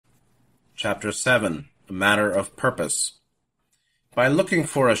Chapter 7, A Matter of Purpose. By looking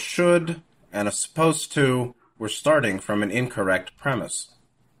for a should and a supposed to, we're starting from an incorrect premise.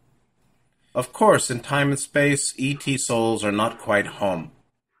 Of course, in time and space, ET souls are not quite home.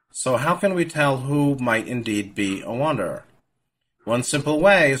 So how can we tell who might indeed be a wanderer? One simple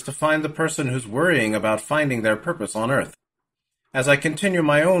way is to find the person who's worrying about finding their purpose on Earth. As I continue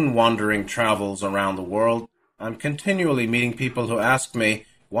my own wandering travels around the world, I'm continually meeting people who ask me,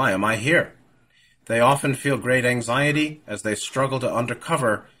 why am I here? They often feel great anxiety as they struggle to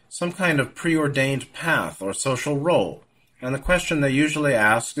uncover some kind of preordained path or social role, and the question they usually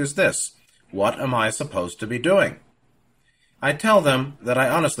ask is this: what am I supposed to be doing? I tell them that I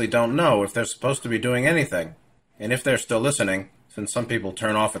honestly don't know if they're supposed to be doing anything, and if they're still listening, since some people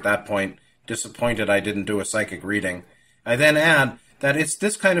turn off at that point, disappointed I didn't do a psychic reading, I then add that it's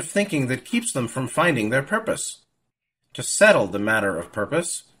this kind of thinking that keeps them from finding their purpose. To settle the matter of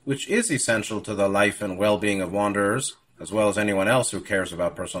purpose, which is essential to the life and well-being of wanderers, as well as anyone else who cares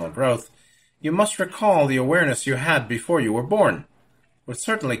about personal growth, you must recall the awareness you had before you were born, which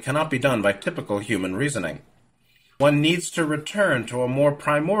certainly cannot be done by typical human reasoning. One needs to return to a more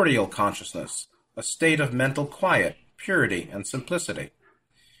primordial consciousness, a state of mental quiet, purity, and simplicity.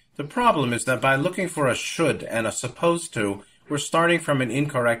 The problem is that by looking for a should and a supposed to, we're starting from an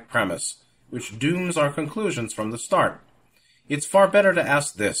incorrect premise, which dooms our conclusions from the start. It's far better to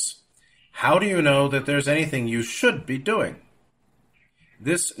ask this: how do you know that there's anything you should be doing?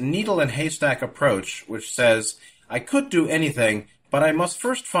 This needle and haystack approach, which says, I could do anything, but I must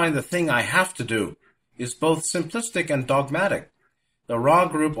first find the thing I have to do, is both simplistic and dogmatic. The Ra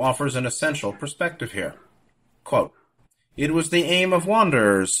group offers an essential perspective here. Quote, it was the aim of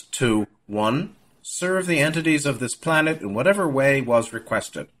wanderers to 1. Serve the entities of this planet in whatever way was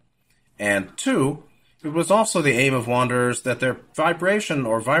requested, and 2. It was also the aim of wanderers that their vibration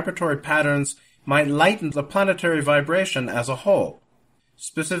or vibratory patterns might lighten the planetary vibration as a whole.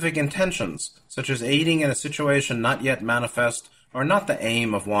 Specific intentions, such as aiding in a situation not yet manifest, are not the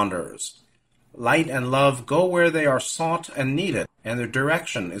aim of wanderers. Light and love go where they are sought and needed, and their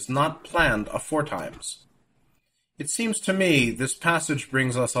direction is not planned aforetimes. It seems to me this passage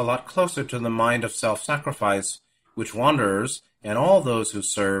brings us a lot closer to the mind of self-sacrifice, which wanderers, and all those who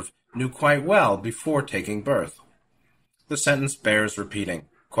serve, knew quite well before taking birth. The sentence bears repeating.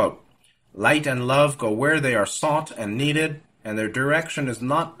 Quote, light and love go where they are sought and needed, and their direction is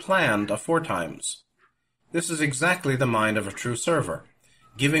not planned aforetimes. This is exactly the mind of a true server,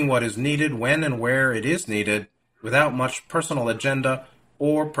 giving what is needed when and where it is needed, without much personal agenda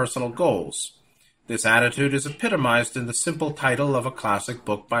or personal goals. This attitude is epitomized in the simple title of a classic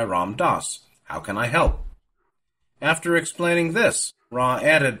book by Ram Dass, How Can I Help? After explaining this, Ra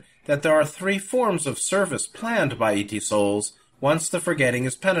added that there are 3 forms of service planned by ET souls once the forgetting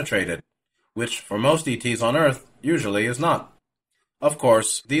is penetrated, which for most ETs on Earth usually is not. Of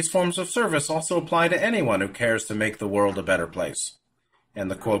course, these forms of service also apply to anyone who cares to make the world a better place. And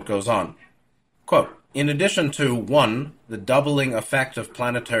the quote goes on. Quote, in addition to 1, the doubling effect of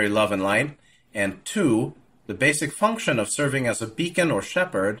planetary love and light, and 2, the basic function of serving as a beacon or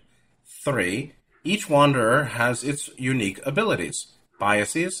shepherd, 3, each wanderer has its unique abilities,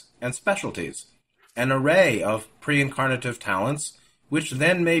 biases, and specialties, an array of pre-incarnative talents, which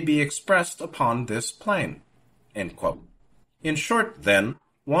then may be expressed upon this plane. End quote. In short, then,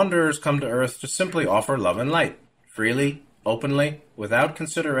 wanderers come to Earth to simply offer love and light, freely, openly, without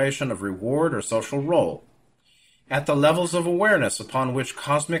consideration of reward or social role. At the levels of awareness upon which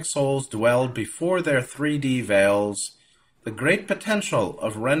cosmic souls dwelled before their 3D veils, the great potential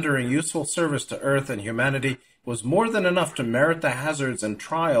of rendering useful service to Earth and humanity was more than enough to merit the hazards and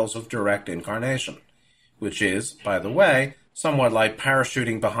trials of direct incarnation, which is, by the way, somewhat like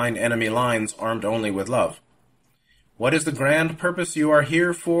parachuting behind enemy lines armed only with love. What is the grand purpose you are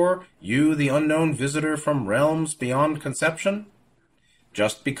here for, you the unknown visitor from realms beyond conception?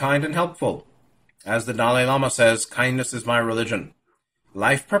 Just be kind and helpful. As the Dalai Lama says, kindness is my religion.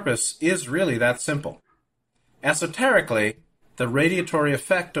 Life purpose is really that simple. Esoterically, the radiatory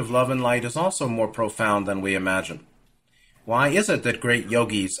effect of love and light is also more profound than we imagine. Why is it that great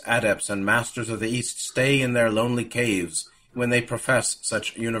yogis, adepts, and masters of the East stay in their lonely caves when they profess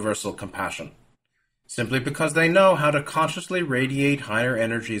such universal compassion? Simply because they know how to consciously radiate higher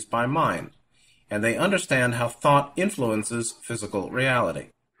energies by mind, and they understand how thought influences physical reality.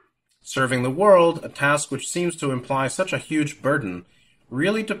 Serving the world, a task which seems to imply such a huge burden,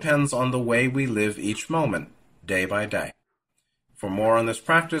 really depends on the way we live each moment, day by day. For more on this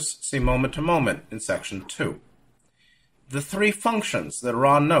practice, see Moment to Moment in Section 2. The 3 functions that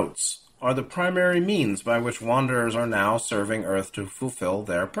Ra notes are the primary means by which wanderers are now serving Earth to fulfill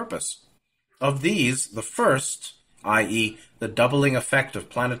their purpose. Of these, the first, i.e., the doubling effect of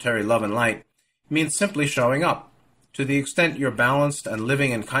planetary love and light, means simply showing up. To the extent you're balanced and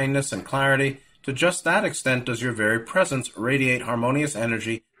living in kindness and clarity, to just that extent does your very presence radiate harmonious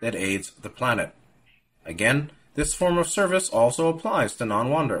energy that aids the planet. Again, this form of service also applies to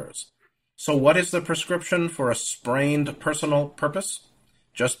non-wanderers. So what is the prescription for a sprained personal purpose?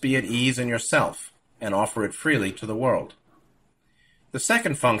 Just be at ease in yourself and offer it freely to the world. The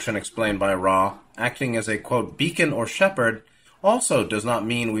second function explained by Ra, acting as a, quote, beacon or shepherd, also does not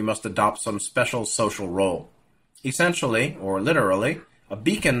mean we must adopt some special social role. Essentially, or literally, a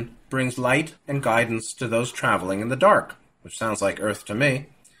beacon brings light and guidance to those traveling in the dark, which sounds like Earth to me,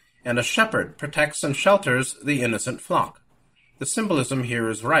 and a shepherd protects and shelters the innocent flock. The symbolism here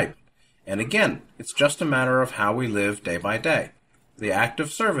is ripe, and again, it's just a matter of how we live day by day. The act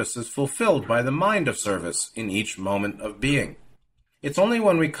of service is fulfilled by the mind of service in each moment of being. It's only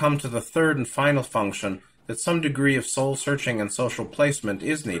when we come to the third and final function that some degree of soul-searching and social placement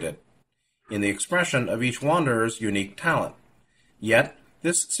is needed, in the expression of each wanderer's unique talent. Yet,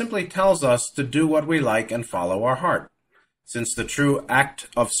 this simply tells us to do what we like and follow our heart. Since the true act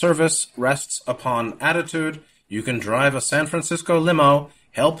of service rests upon attitude, you can drive a San Francisco limo,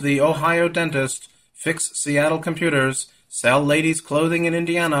 help the Ohio dentist, fix Seattle computers, sell ladies' clothing in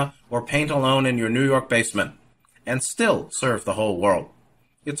Indiana, or paint alone in your New York basement, and still serve the whole world.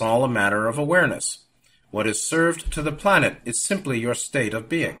 It's all a matter of awareness. What is served to the planet is simply your state of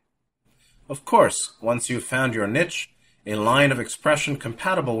being. Of course, once you've found your niche, a line of expression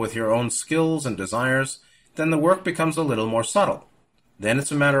compatible with your own skills and desires, then the work becomes a little more subtle. Then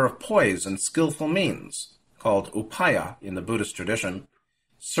it's a matter of poise and skillful means, called upaya in the Buddhist tradition,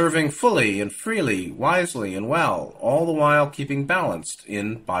 serving fully and freely, wisely and well, all the while keeping balanced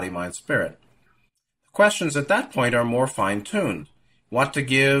in body, mind, spirit. The questions at that point are more fine-tuned. What to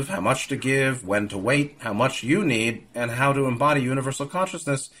give, how much to give, when to wait, how much you need, and how to embody universal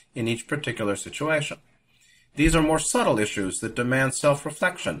consciousness in each particular situation. These are more subtle issues that demand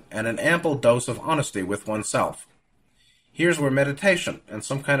self-reflection and an ample dose of honesty with oneself. Here's where meditation and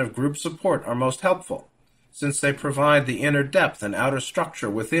some kind of group support are most helpful, since they provide the inner depth and outer structure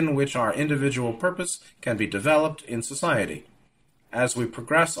within which our individual purpose can be developed in society. As we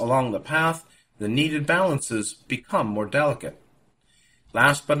progress along the path, the needed balances become more delicate.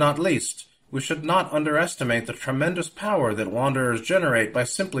 Last but not least, we should not underestimate the tremendous power that wanderers generate by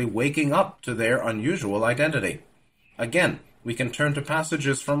simply waking up to their unusual identity. Again, we can turn to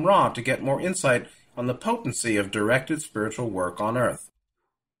passages from Ra to get more insight on the potency of directed spiritual work on earth.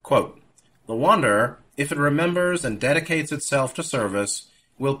 Quote, the wanderer, if it remembers and dedicates itself to service,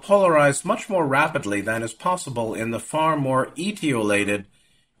 will polarize much more rapidly than is possible in the far more etiolated,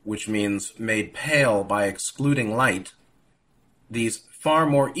 which means made pale by excluding light, these far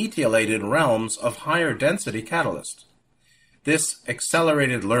more etiolated realms of higher density catalyst. This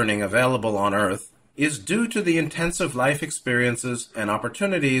accelerated learning available on Earth is due to the intensive life experiences and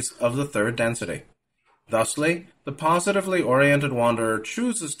opportunities of the third density. Thusly, the positively oriented wanderer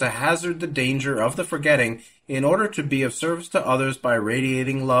chooses to hazard the danger of the forgetting in order to be of service to others by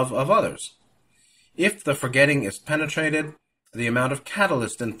radiating love of others. If the forgetting is penetrated, the amount of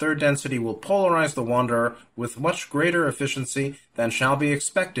catalyst in third density will polarize the wanderer with much greater efficiency than shall be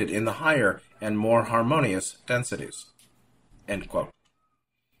expected in the higher and more harmonious densities. End quote.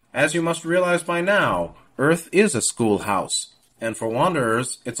 As you must realize by now, Earth is a schoolhouse, and for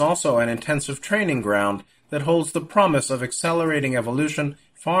wanderers, it's also an intensive training ground that holds the promise of accelerating evolution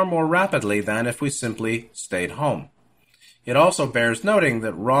far more rapidly than if we simply stayed home. It also bears noting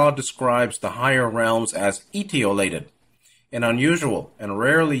that Ra describes the higher realms as etiolated, an unusual and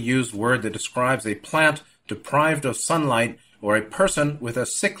rarely used word that describes a plant deprived of sunlight or a person with a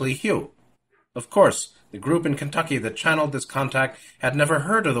sickly hue. Of course, the group in Kentucky that channeled this contact had never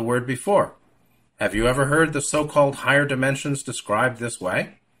heard of the word before. Have you ever heard the so-called higher dimensions described this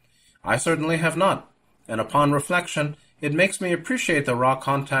way? I certainly have not, and upon reflection, it makes me appreciate the Ra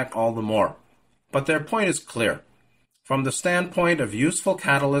contact all the more. But their point is clear. From the standpoint of useful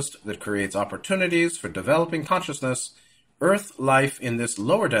catalyst that creates opportunities for developing consciousness, Earth life in this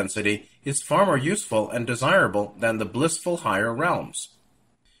lower density is far more useful and desirable than the blissful higher realms.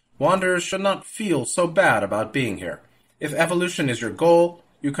 Wanderers should not feel so bad about being here. If evolution is your goal,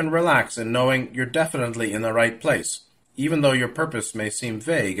 you can relax in knowing you're definitely in the right place, even though your purpose may seem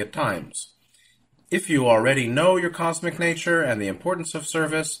vague at times. If you already know your cosmic nature and the importance of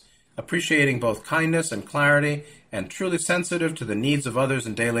service, appreciating both kindness and clarity, and truly sensitive to the needs of others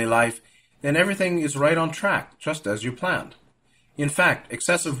in daily life, then everything is right on track, just as you planned. In fact,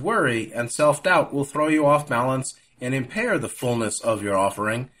 excessive worry and self-doubt will throw you off balance and impair the fullness of your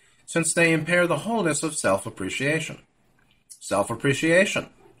offering, since they impair the wholeness of self-appreciation. Self-appreciation,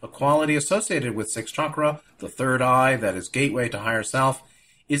 a quality associated with sixth chakra, the third eye that is gateway to higher self,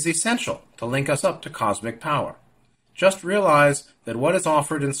 is essential to link us up to cosmic power. Just realize that what is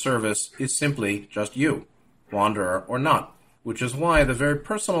offered in service is simply just you, wanderer or not, which is why the very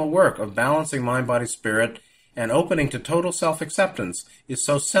personal work of balancing mind, body, spirit, and opening to total self-acceptance is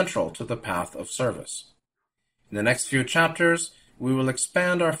so central to the path of service. In the next few chapters, we will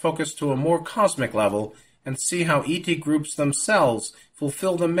expand our focus to a more cosmic level and see how ET groups themselves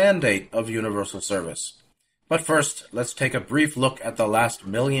fulfill the mandate of universal service. But first, let's take a brief look at the last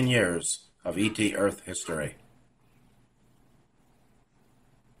 1,000,000 years of ET Earth history.